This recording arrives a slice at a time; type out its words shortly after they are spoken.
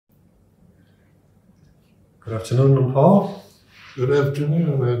Good afternoon, Luang Por. Good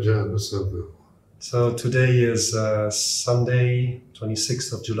afternoon, Ajahn Sumedho. So today is Sunday,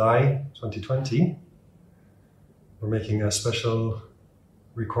 26th of July, 2020. We're making a special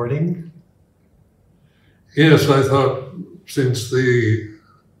recording. Yes, I thought since the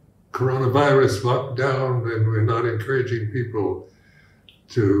coronavirus lockdown and we're not encouraging people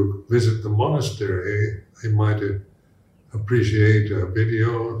to visit the monastery, they might appreciate a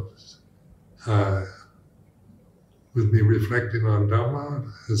video with me reflecting on Dhamma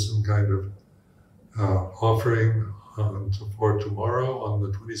as some kind of offering for tomorrow on the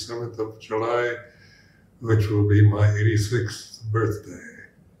 27th of July, which will be my 86th birthday.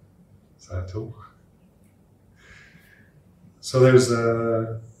 Sadhu. So there's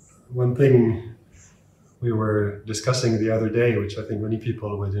one thing we were discussing the other day, which I think many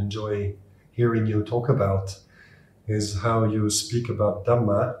people would enjoy hearing you talk about, is how you speak about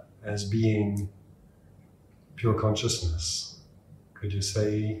Dhamma as being pure consciousness. Could you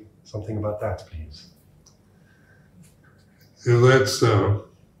say something about that, please? You know, that's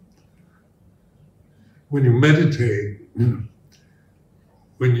when you meditate,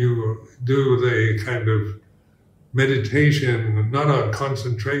 when you do the kind of meditation, not on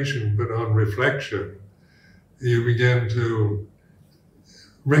concentration, but on reflection, you begin to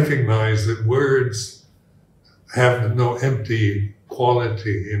recognize that words have no empty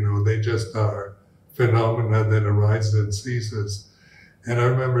quality, they just are phenomena that arises and ceases. And I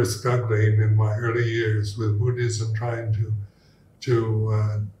remember struggling in my early years with Buddhism, trying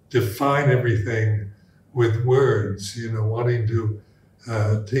to define everything with words, wanting to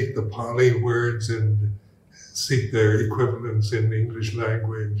take the Pali words and seek their equivalents in the English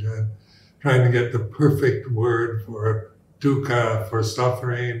language, and trying to get the perfect word for dukkha, for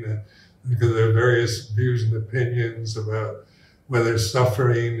suffering, because there are various views and opinions about whether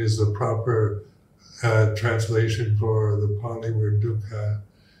suffering is the proper translation for the Pali word dukkha.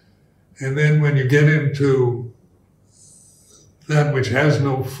 And then when you get into that which has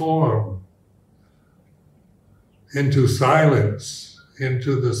no form, into silence,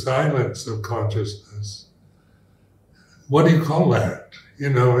 into the silence of consciousness, what do you call that?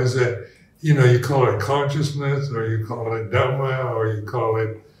 Is it, you call it consciousness, or you call it Dhamma, or you call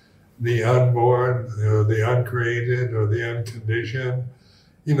it the unborn, or the uncreated, or the unconditioned.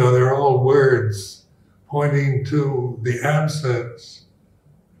 They're all words pointing to the absence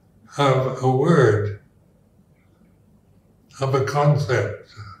of a word, of a concept.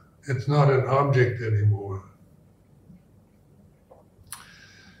 It's not an object anymore.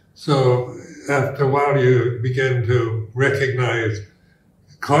 So after a while you begin to recognize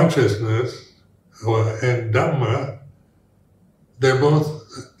consciousness and Dhamma. They're both,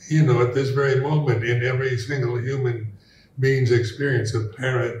 at this very moment in every single human being's experience,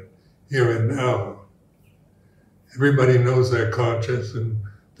 apparent here and now. Everybody knows they're conscious, and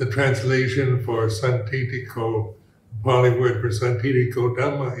the translation for santitiko, Pali word for santitiko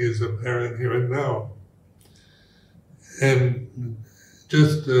Dhamma, is apparent here and now. And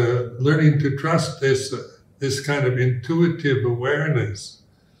just learning to trust this kind of intuitive awareness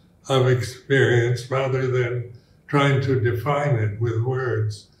of experience rather than trying to define it with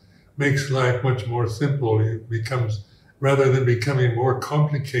words makes life much more simple. It becomes, rather than becoming more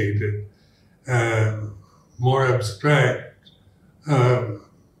complicated, more abstract,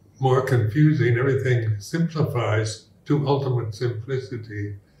 more confusing, everything simplifies to ultimate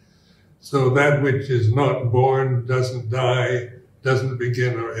simplicity. So that which is not born, doesn't die, doesn't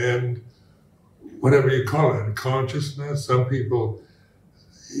begin or end, whatever you call it, consciousness. Some people,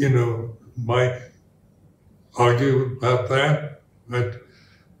 might argue about that, but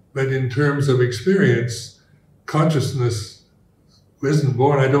in terms of experience, consciousness isn't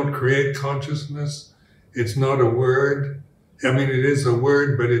born. I don't create consciousness. It's not a word. I mean, it is a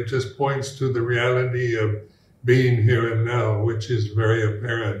word, but it just points to the reality of being here and now, which is very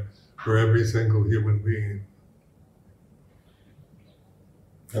apparent for every single human being.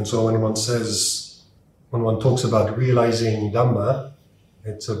 And so when one talks about realizing Dhamma,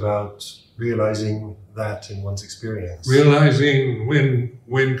 it's about realizing that in one's experience. Realizing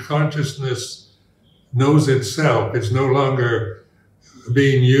when consciousness knows itself, it's no longer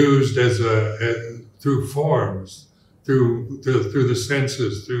being used as through forms, through the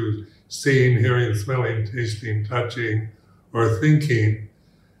senses, through seeing, hearing, smelling, tasting, touching, or thinking.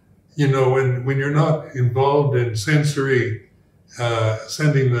 When you're not involved in sensory,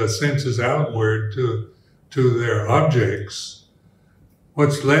 sending the senses outward to their objects,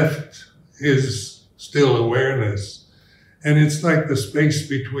 what's left is still awareness. And it's like the space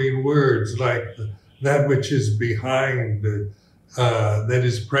between words, like that which is behind that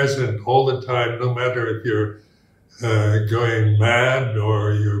is present all the time, no matter if you're going mad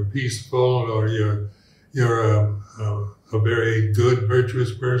or you're peaceful or you're a very good,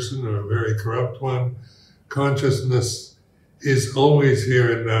 virtuous person or a very corrupt one. Consciousness is always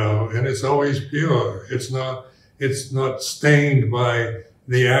here and now, and it's always pure. It's not stained by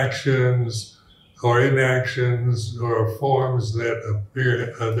the actions or inactions or forms that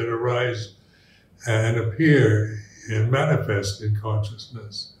appear, that arise and appear and manifest in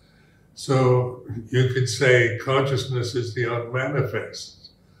consciousness. So you could say consciousness is the unmanifest.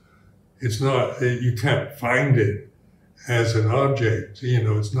 It's not, you can't find it as an object. You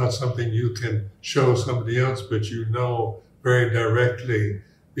know, it's not something you can show somebody else, but you know very directly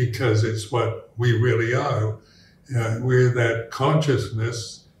because it's what we really are. We're that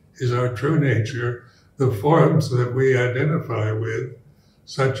consciousness is our true nature. The forms that we identify with,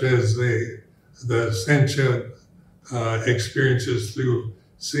 such as the sentient experiences through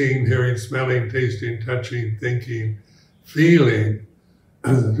seeing, hearing, smelling, tasting, touching, thinking, feeling,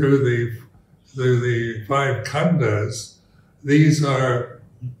 through the five khandhas, these are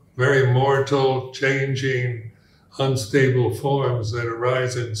very mortal, changing, unstable forms that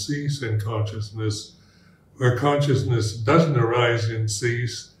arise and cease in consciousness. Where consciousness doesn't arise and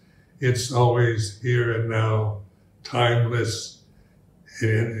cease, it's always here and now, timeless,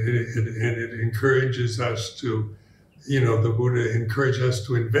 and it encourages us to, you know, the Buddha encouraged us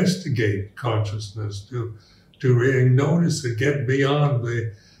to investigate consciousness, to really notice it, get beyond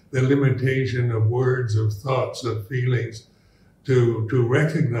the limitation of words, of thoughts, of feelings, to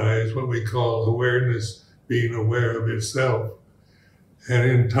recognize what we call awareness, being aware of itself. And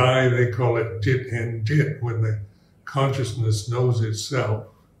in Thai, they call it jit and jit, when the consciousness knows itself.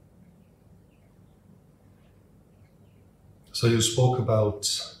 So you spoke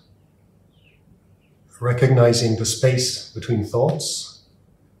about recognizing the space between thoughts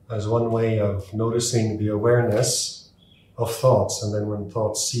as one way of noticing the awareness of thoughts. And then when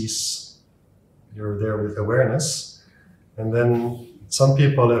thoughts cease, you're there with awareness. And then some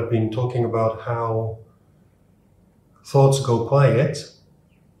people have been talking about how thoughts go quiet,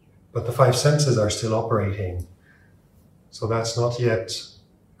 but the five senses are still operating. So that's not yet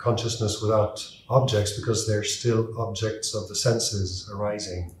consciousness without objects, because they're still objects of the senses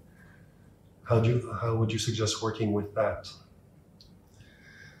arising. How would you suggest working with that?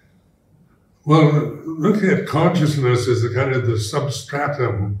 Well, look at consciousness as a kind of the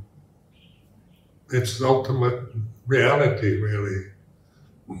substratum. It's ultimate reality, really.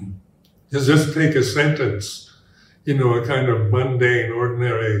 Just take a sentence, you know, a kind of mundane,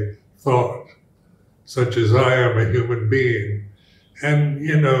 ordinary thought, such as I am a human being. And,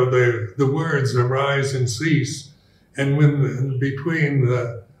 you know, the words arise and cease. And when between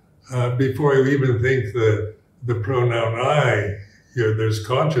before you even think the pronoun I, there's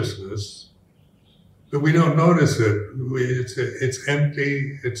consciousness, but we don't notice it. It's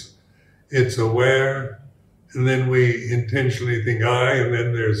empty, it's aware, and then we intentionally think I, and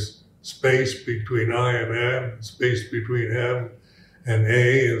then there's space between I and am, space between am and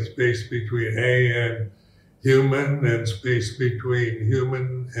A, and space between A and human, and space between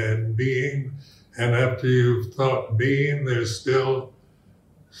human and being. And after you've thought being, there's still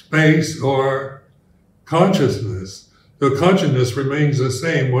space or consciousness. So consciousness remains the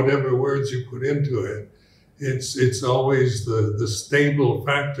same, whatever words you put into it. It's always the stable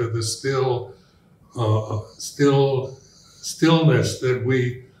factor, the stillness that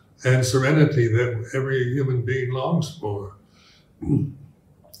we, and serenity that every human being longs for.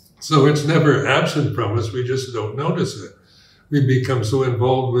 So it's never absent from us, we just don't notice it. We become so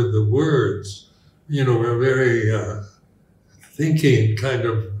involved with the words. You know, we're very thinking kind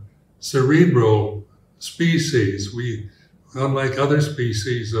of cerebral species. We, unlike other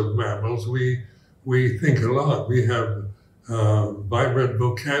species of mammals, we think a lot. We have vibrant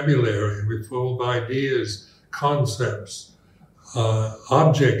vocabulary. We're full of ideas, concepts,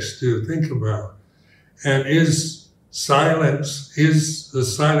 objects to think about. And is the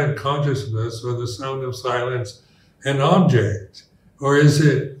silent consciousness or the sound of silence an object? Or is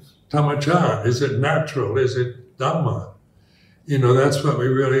it Dhamma? Is it natural? Is it Dhamma? You know, that's what we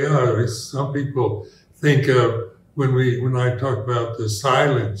really are. Some people think of, when I talk about the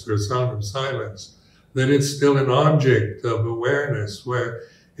silence or sound of silence, that it's still an object of awareness, where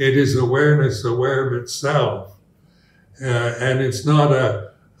it is awareness aware of itself. And it's not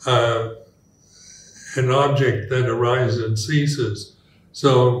an object that arises and ceases.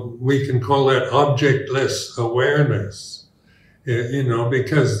 So we can call that objectless awareness, you know,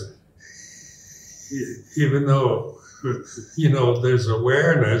 because even though, you know, there's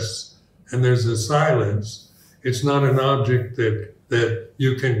awareness and there's a silence, It's not an object that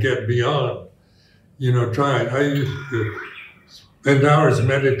you can get beyond. Try it. I used to spend hours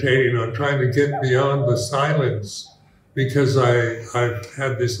meditating on trying to get beyond the silence, because I've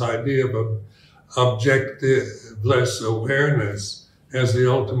had this idea of objectiveless awareness as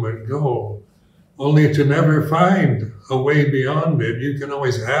the ultimate goal, only to never find a way beyond it. You can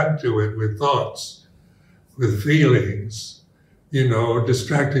always add to it with thoughts, with feelings,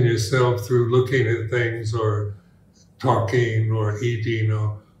 distracting yourself through looking at things or talking or eating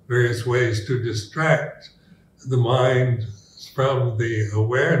or various ways to distract the mind from the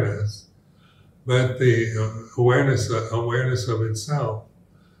awareness, but the awareness of itself.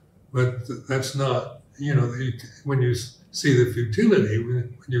 But that's not, when you see the futility,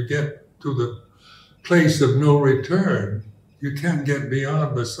 when you get to the place of no return, you can't get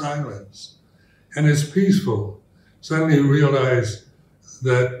beyond the silence. And it's peaceful. Suddenly you realize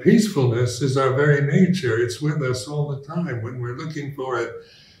that peacefulness is our very nature. It's with us all the time. When we're looking for it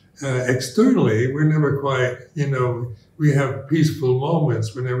externally, we're never quite, we have peaceful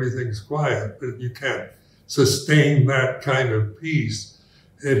moments when everything's quiet, but you can't sustain that kind of peace.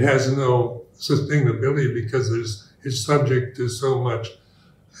 It has no sustainability because it's subject to so much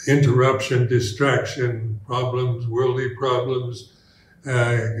interruption, distraction, problems, worldly problems,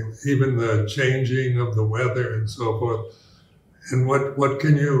 even the changing of the weather and so forth. And what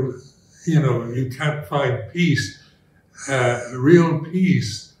can you can't find peace, real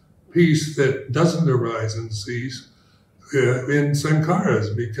peace that doesn't arise and cease in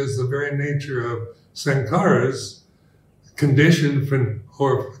sankharas, because the very nature of sankharas, conditions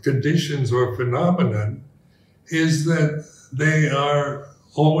or phenomenon, is that they are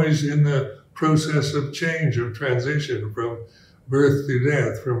always in the process of change, of transition from birth to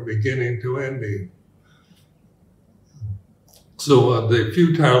death, from beginning to ending. So the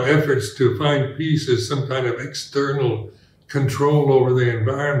futile efforts to find peace is some kind of external control over the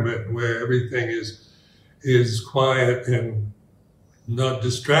environment where everything is quiet and not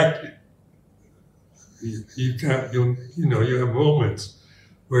distracted. You have moments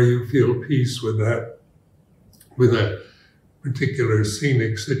where you feel peace with that particular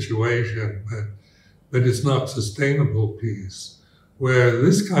scenic situation, but it's not sustainable peace. Where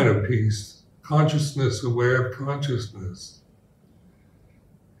this kind of peace, consciousness aware of consciousness,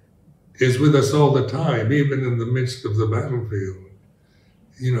 is with us all the time, even in the midst of the battlefield.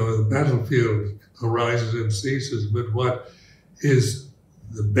 The battlefield arises and ceases, but what is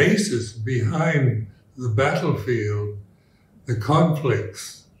the basis behind the battlefield, the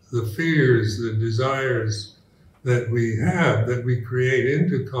conflicts, the fears, the desires that we have, that we create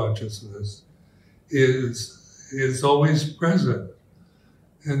into consciousness, is always present.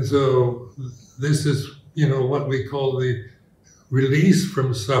 And so this is, what we call the release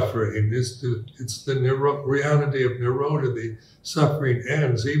from suffering. It's the reality of nirodha. The suffering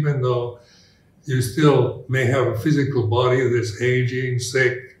ends, even though you still may have a physical body that's aging,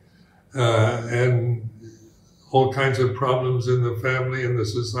 sick, and all kinds of problems in the family, in the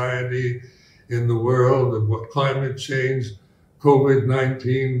society, in the world, of what climate change,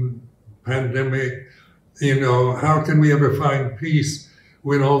 COVID-19 pandemic. How can we ever find peace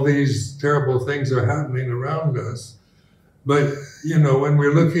when all these terrible things are happening around us? But, when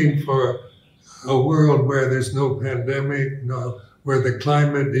we're looking for a world where there's no pandemic, where the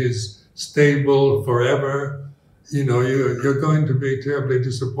climate is stable forever, you're going to be terribly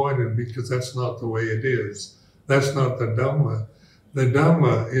disappointed, because that's not the way it is. That's not the Dhamma. The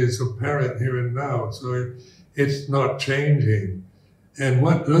Dhamma is apparent here and now, so it's not changing. And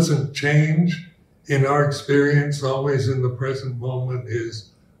what doesn't change in our experience, always in the present moment,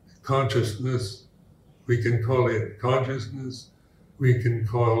 is consciousness. We can call it consciousness. We can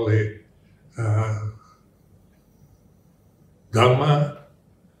call it Dhamma,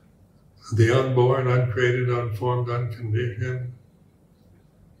 the unborn, uncreated, unformed, unconditioned.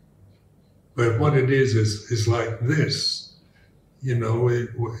 But what it is like this.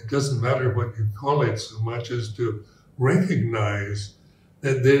 It doesn't matter what you call it so much as to recognize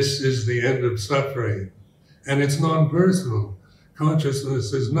that this is the end of suffering. And it's non-personal.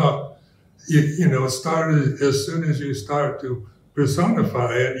 Consciousness is not, started as soon as you start to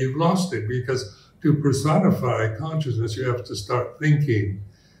personify it, you've lost it, because to personify consciousness, you have to start thinking.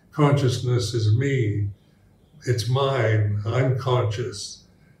 Consciousness is me, it's mine, I'm conscious.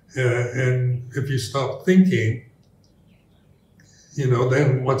 And if you stop thinking,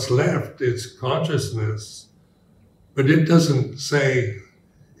 then what's left is consciousness. But it doesn't say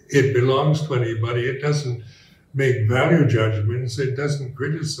it belongs to anybody. It doesn't make value judgments. It doesn't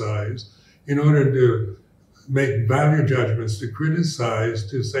criticize. In order to make value judgments, to criticize,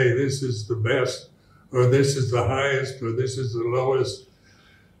 to say this is the best or this is the highest, or this is the lowest.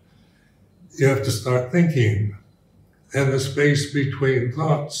 You have to start thinking. And the space between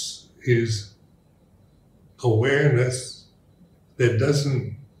thoughts is awareness that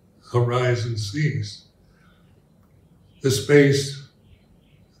doesn't arise and cease. The space,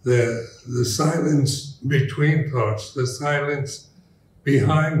 the silence between thoughts, the silence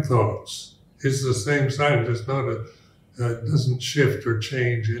behind thoughts is the same silence. It's not it doesn't shift or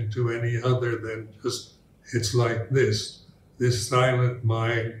change into any other than just, it's like this silent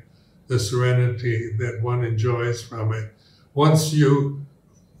mind, the serenity that one enjoys from it. Once you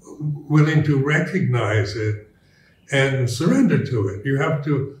willing to recognize it and surrender to it, you have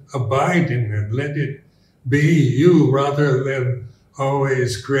to abide in it, let it be you, rather than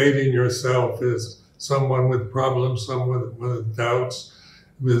always creating yourself as someone with problems, someone with doubts,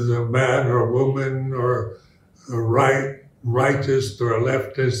 with a man or a woman or a rightist or a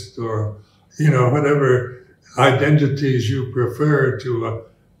leftist, or whatever identities you prefer to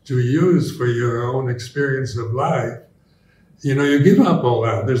use for your own experience of life. You give up all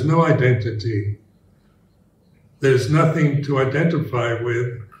that. There's no identity. There's nothing to identify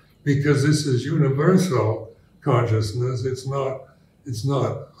with, because this is universal consciousness. It's not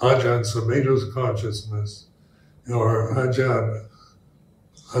Ajahn Sumedho's consciousness or Ajahn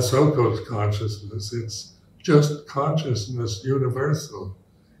Asoka's consciousness. It's just consciousness, universal.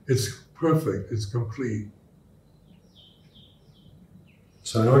 It's perfect, it's complete.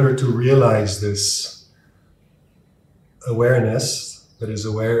 So in order to realize this awareness that is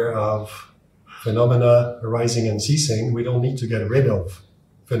aware of phenomena arising and ceasing, we don't need to get rid of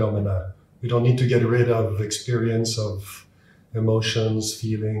phenomena. We don't need to get rid of experience of emotions,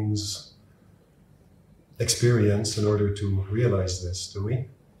 feelings, experience in order to realize this, do we?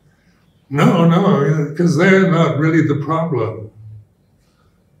 No, because they're not really the problem.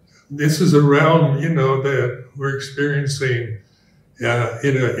 This is a realm, that we're experiencing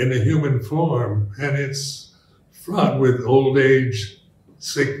in a human form, and it's fraught with old age,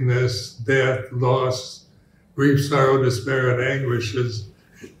 sickness, death, loss, grief, sorrow, despair, and anguishes.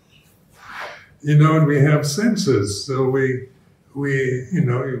 And we have senses, so we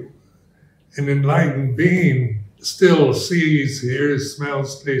an enlightened being still sees, hears,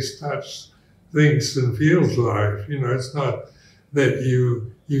 smells, tastes, touches, thinks, and feels life. It's not that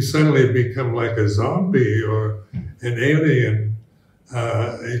you suddenly become like a zombie or an alien.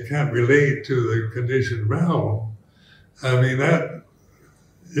 You can't relate to the conditioned realm. I mean, that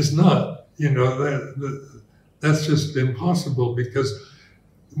is not, that's just impossible, because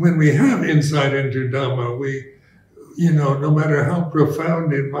when we have insight into Dhamma, we, no matter how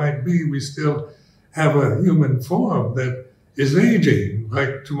profound it might be, we still have a human form that is aging.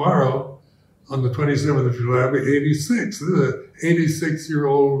 Like tomorrow, on the 27th of July, I'll be 86. This is an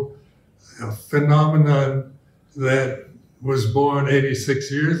 86-year-old phenomenon that was born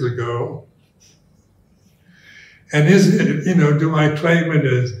 86 years ago. And is it, do I claim it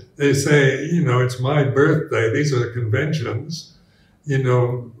as, they say, it's my birthday, these are conventions.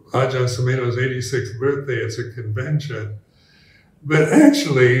 Ajahn Sumedho's 86th birthday, it's a convention. But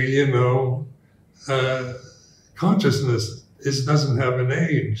actually, consciousness doesn't have an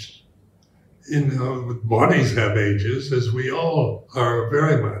age. Bodies have ages, as we all are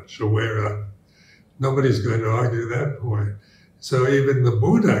very much aware of. Nobody's going to argue that point. So even the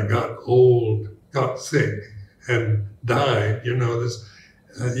Buddha got old, got sick, and died.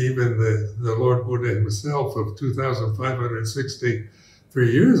 Even the Lord Buddha himself of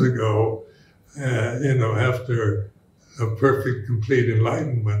 2,563 years ago, after a perfect, complete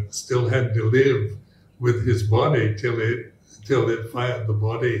enlightenment, still had to live with his body till the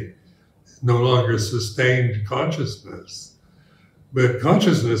body no longer sustained consciousness. But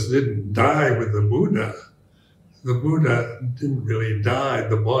consciousness didn't die with the Buddha. The Buddha didn't really die.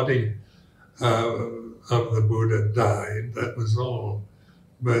 The body of the Buddha died, that was all.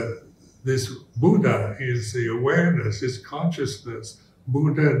 But this Buddha is the awareness, is consciousness.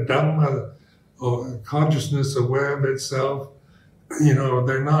 Buddha, Dhamma, or consciousness aware of itself.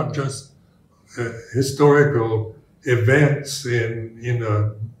 They're not just historical events in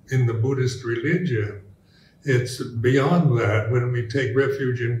the Buddhist religion. It's beyond that. When we take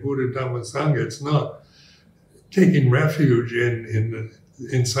refuge in Buddha, Dhamma, Sangha, it's not taking refuge in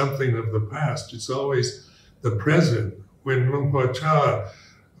something of the past. It's always the present. When Luang Por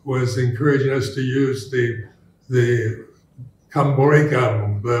was encouraging us to use the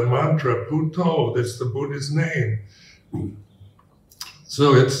Kamborikam, the mantra Puto, that's the Buddha's name.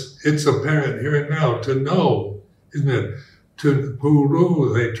 So it's apparent here and now to know, isn't it? To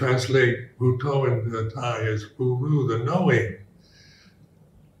Puru, they translate Puto into Thai as Puru, the knowing.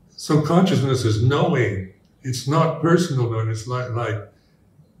 So consciousness is knowing. It's not personal knowing. It's like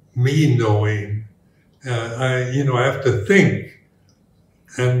me knowing. I have to think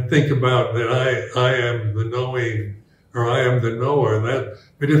about that I am the knowing, or I am the knower.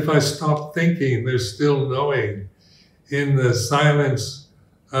 But if I stop thinking, there's still knowing. In the silence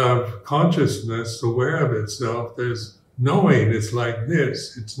of consciousness, aware of itself, there's knowing. It's like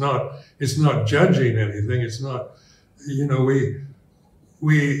this. It's not judging anything. It's not,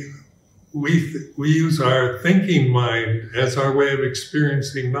 we use our thinking mind as our way of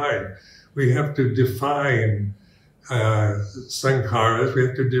experiencing life. We have to define sankharas. We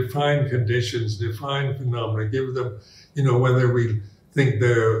have to define conditions, define phenomena, give them, whether we think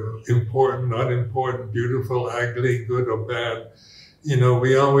they're important, not important, beautiful, ugly, good or bad.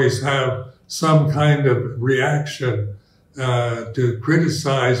 We always have some kind of reaction to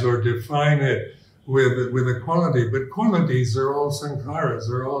criticize or define it with a quality. But qualities are all sankharas,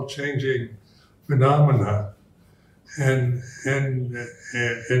 they're all changing phenomena. And in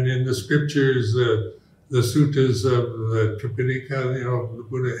the scriptures, the suttas of the Tripitaka, the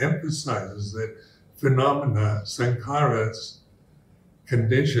Buddha emphasizes that phenomena, sankharas,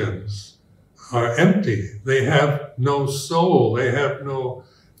 conditions, are empty. They have no soul. They have no.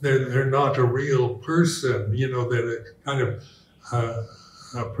 They're not a real person. They're a kind of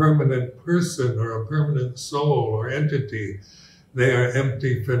a permanent person or a permanent soul or entity. They are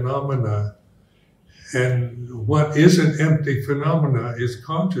empty phenomena. And what is an empty phenomena is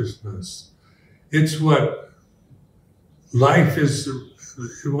consciousness. It's what life is.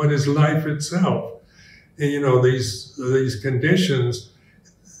 What is life itself? And, these conditions,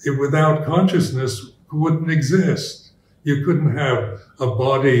 without consciousness, wouldn't exist. You couldn't have a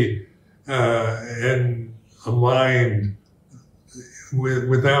body and a mind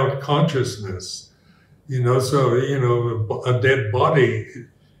without consciousness. So a dead body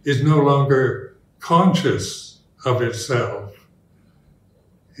is no longer conscious of itself.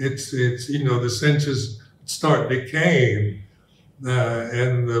 It's the senses start decaying,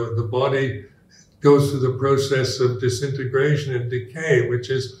 and the body goes through the process of disintegration and decay, which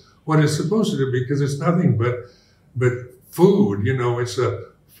is what it's supposed to do, because it's nothing but food. It's a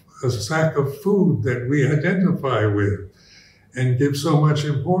sack of food that we identify with and give so much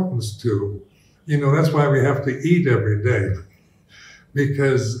importance to. That's why we have to eat every day,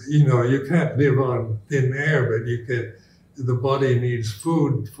 because you can't live on thin air, but the body needs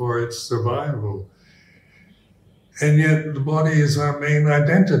food for its survival. And yet the body is our main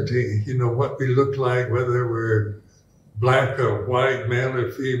identity, what we look like, whether we're black or white, male or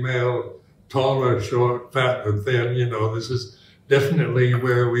female, tall or short, fat or thin. This is definitely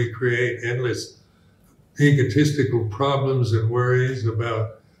where we create endless egotistical problems and worries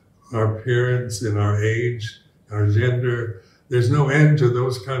about our appearance and our age, our gender. There's no end to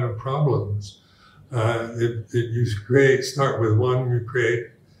those kind of problems. You start with one, you create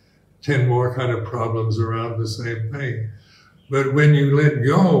 10 more kind of problems around the same thing. But when you let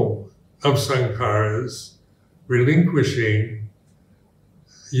go of sankharas, relinquishing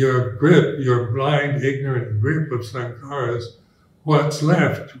your grip, your blind, ignorant grip of sankharas, what's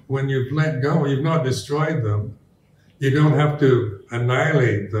left when you've let go? You've not destroyed them. You don't have to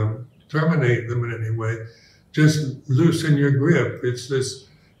annihilate them, terminate them in any way. Just loosen your grip. It's this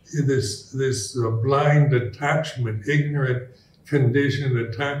blind attachment, ignorant, conditioned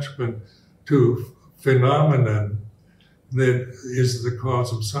attachment to phenomenon that is the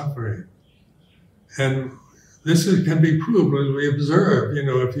cause of suffering. And this can be proved as we observe.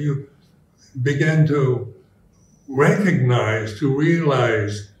 If you begin to recognize, to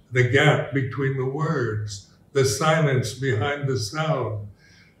realize the gap between the words, the silence behind the sound,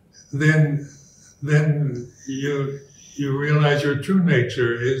 then you realize your true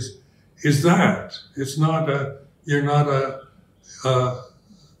nature is that. It's not you're not a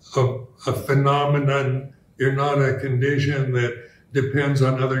phenomenon. You're not a condition that depends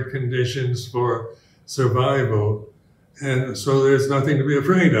on other conditions for survival. And so there's nothing to be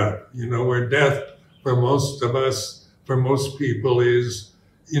afraid of. Where death for most of us, for most people, is,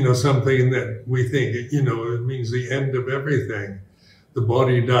 something that we think, it means the end of everything. The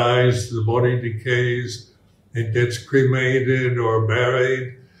body dies, the body decays, it gets cremated or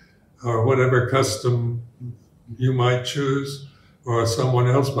buried, or whatever custom you might choose, or someone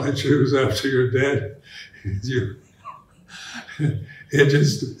else might choose after you're dead.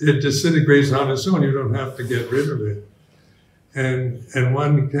 It disintegrates on its own. You don't have to get rid of it. And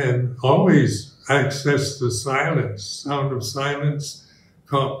one can always access the silence, sound of silence,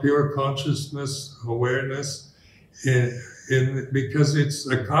 pure consciousness, awareness, because it's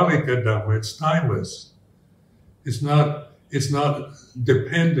a kalika Dhamma, it's timeless. It's not It's not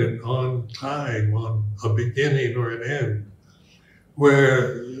dependent on time, on a beginning or an end.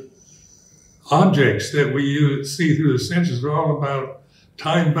 Where objects that we see through the senses are all about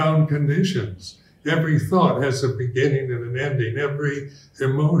time-bound conditions. Every thought has a beginning and an ending. Every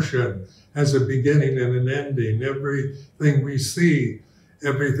emotion has a beginning and an ending. Everything we see,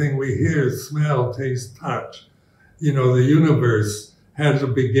 everything we hear, smell, taste, touch. You know, the universe has a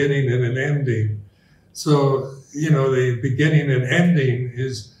beginning and an ending. So, you know, the beginning and ending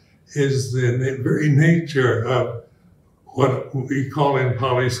is the very nature of what we call in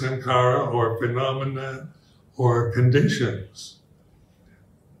Pali Sankara, or phenomena, or conditions.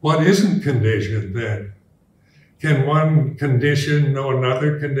 What isn't conditioned then? Can one condition know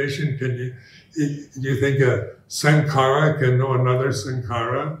another condition? Do you think a Sankara can know another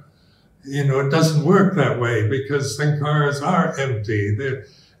Sankara? You know, it doesn't work that way, because Sankaras are empty.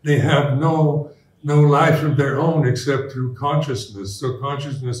 They have no life of their own except through consciousness. So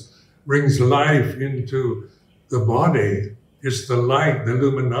consciousness brings life into the body. It's the light, the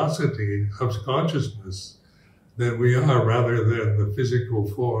luminosity of consciousness that we are, rather than the physical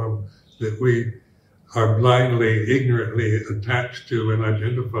form that we are blindly, ignorantly attached to and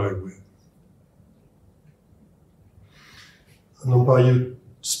identified with. Luang Por, you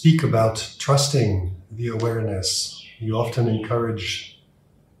speak about trusting the awareness. You often encourage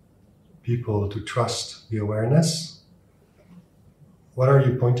people to trust the awareness. What are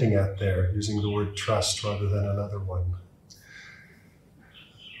you pointing at there, using the word trust rather than another one?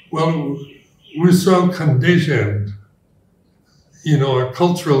 Well, we're so conditioned, you know, our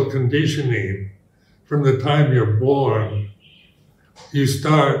cultural conditioning from the time you're born. You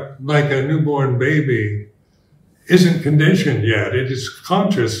start like a newborn baby, isn't conditioned yet. It is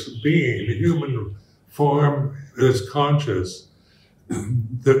conscious being, a human form is conscious.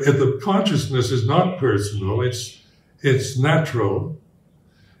 The consciousness is not personal, it's natural.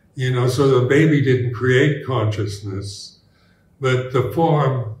 You know, so the baby didn't create consciousness, but the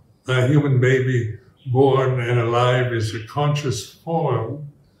form, a human baby born and alive, is a conscious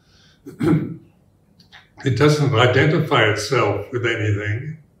form. It doesn't identify itself with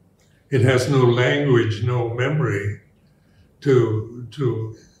anything. It has no language, no memory to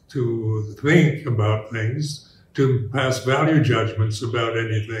think about things, to pass value judgments about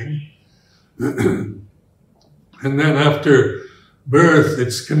anything. And then after birth,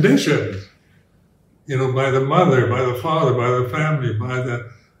 it's conditioned, you know, by the mother, by the father, by the family, by the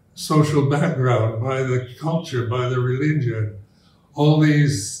social background, by the culture, by the religion. All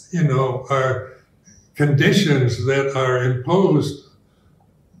these, you know, are conditions that are imposed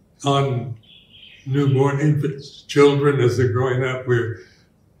on newborn infants, children as they're growing up.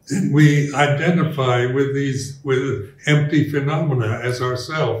 We identify with empty phenomena as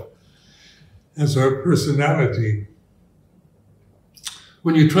ourself, as our personality.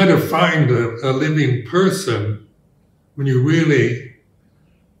 When you try to find a living person, when you really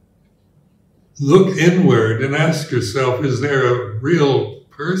look inward and ask yourself, is there a real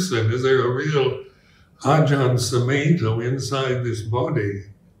person? Is there a real Ajahn Sumedho inside this body?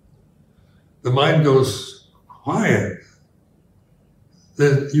 The mind goes quiet.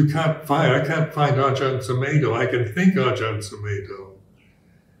 Then I can't find Ajahn Sumedho. I can think Ajahn Sumedho.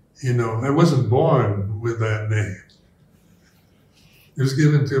 You know, I wasn't born with that name. It was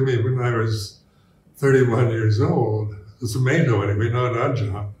given to me when I was 31 years old. Sumedho anyway, not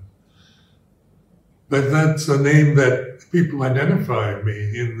Ajahn. But that's a name that people identify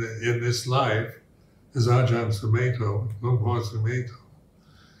me in this life as Ajahn Sumedho, Luang Por Sumedho.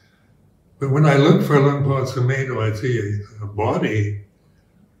 But when I look for Luang Por Sumedho, I see a body,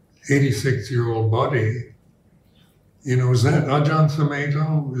 86-year-old body. You know, is that Ajahn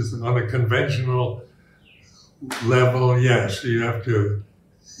Sumedho? Is it on a conventional level? Yes, you have to,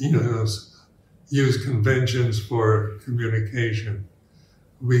 you know, use conventions for communication.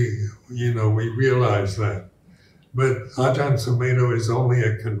 We realize that. But Ajahn Sumedho is only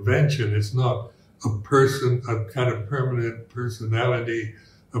a convention. It's not a person, a kind of permanent personality,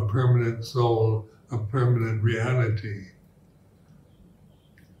 a permanent soul, a permanent reality.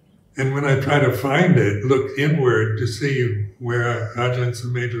 And when I try to find it, look inward to see where Ajahn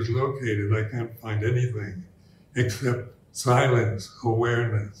Sumedho is located, I can't find anything except silence,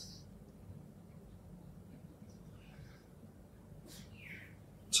 awareness.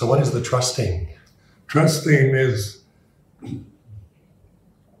 So what is the trusting? Trusting is,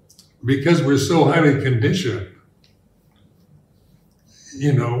 because we're so highly conditioned,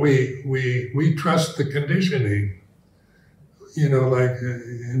 you know, we trust the conditioning. You know, like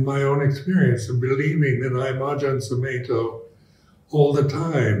in my own experience of believing that I'm Ajahn Sumedho all the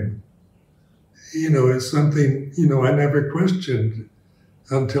time. is something, I never questioned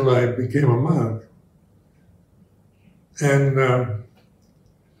until I became a monk. And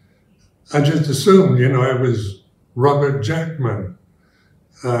I just assumed, I was Robert Jackman,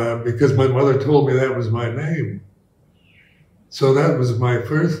 because my mother told me that was my name. So that was my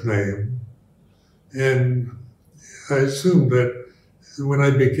first name. And I assumed that when I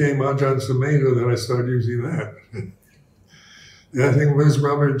became Ajahn Sumedho, then I started using that. And I think it was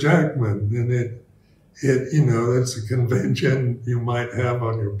Robert Jackman, and it that's a convention you might have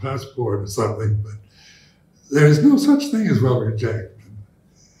on your passport or something, but there's no such thing as Robert Jackman.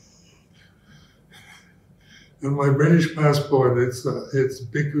 On my British passport, it's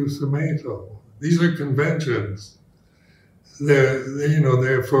Bhikkhu Sumedho. These are conventions.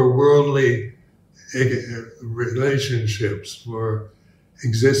 They're for worldly relationships, for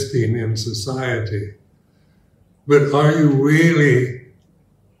existing in society. But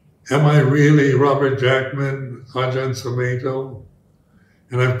am I really Robert Jackman, Ajahn Sumedho?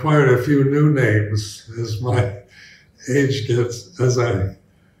 And I've acquired a few new names as my age gets, as I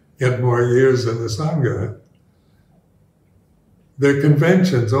get more years in the Sangha. They're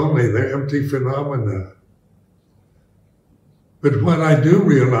conventions only, they're empty phenomena. But what I do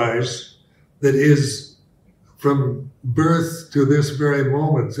realize that is from birth to this very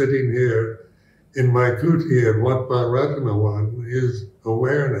moment, sitting here in my kuti at Wat Ratanawan, is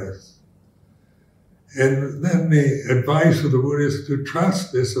awareness. And then the advice of the Buddha is to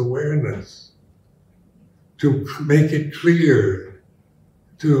trust this awareness, to make it clear,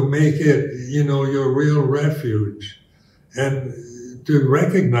 to make it, your real refuge, and to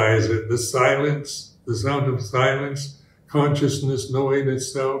recognize it, the silence, the sound of silence, consciousness knowing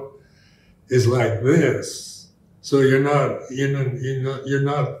itself is like this. So you're not,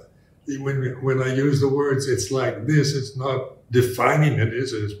 when I use the words, it's like this, it's not defining it,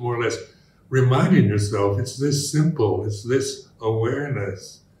 is it? It's more or less reminding yourself, it's this simple, it's this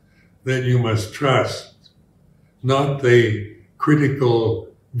awareness that you must trust, not the critical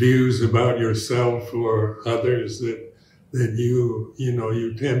views about yourself or others that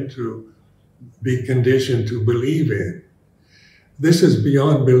you tend to be conditioned to believe in. This is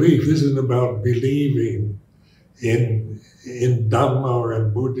beyond belief. This isn't about believing in Dhamma or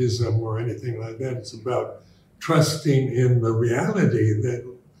in Buddhism or anything like that. It's about trusting in the reality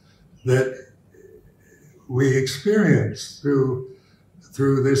that we experience through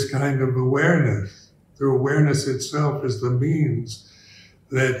this kind of awareness. Through awareness itself is the means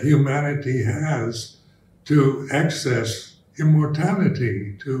that humanity has to access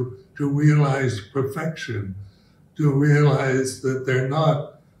immortality, to realize perfection, to realize that they're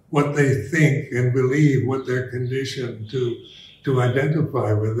not what they think and believe, what they're conditioned to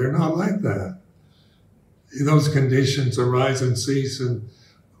identify with. They're not like that. Those conditions arise and cease and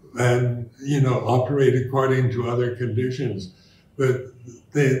operate according to other conditions. But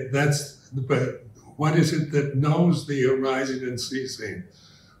what is it that knows the arising and ceasing?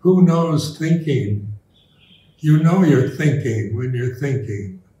 Who knows thinking? You know you're thinking when you're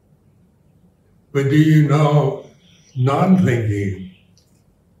thinking. But do you know non-thinking?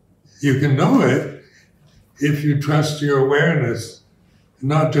 You can know it if you trust your awareness,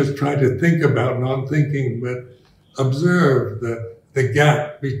 not just try to think about non-thinking, but observe the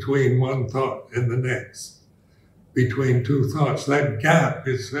gap between one thought and the next, between two thoughts. That gap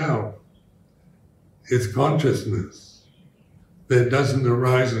itself is consciousness that doesn't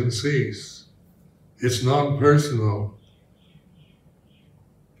arise and cease. It's non-personal.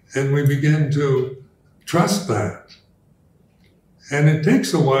 And we begin to trust that. And it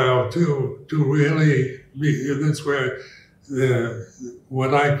takes a while to really be, that's where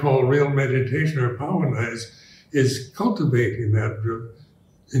what I call real meditation or bhavana is cultivating that,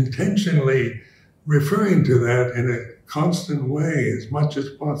 intentionally referring to that in a constant way as much as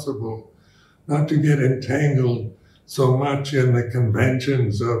possible, not to get entangled so much in the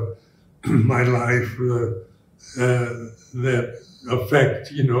conventions of my life that affect,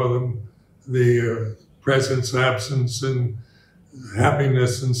 the presence, absence, and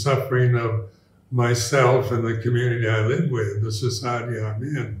happiness and suffering of myself and the community I live with, the society I'm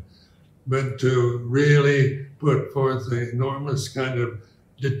in, but to really put forth an enormous kind of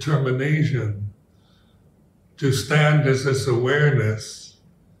determination to stand as this awareness,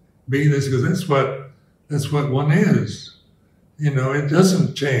 be this, because that's what one is. It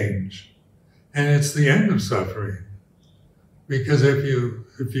doesn't change. And it's the end of suffering. Because if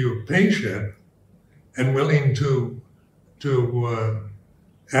you're patient and willing to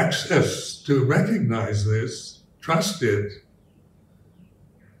access, to recognize this, trust it,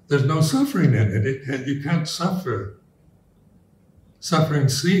 there's no suffering in it. You can't suffer. Suffering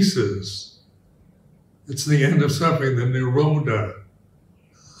ceases It's the end of suffering, the Nirodha,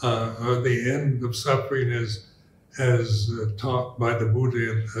 or the end of suffering as taught by the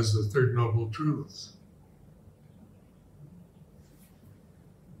Buddha as the third noble truth.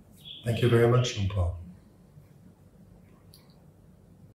 Thank you very much, Luang Por.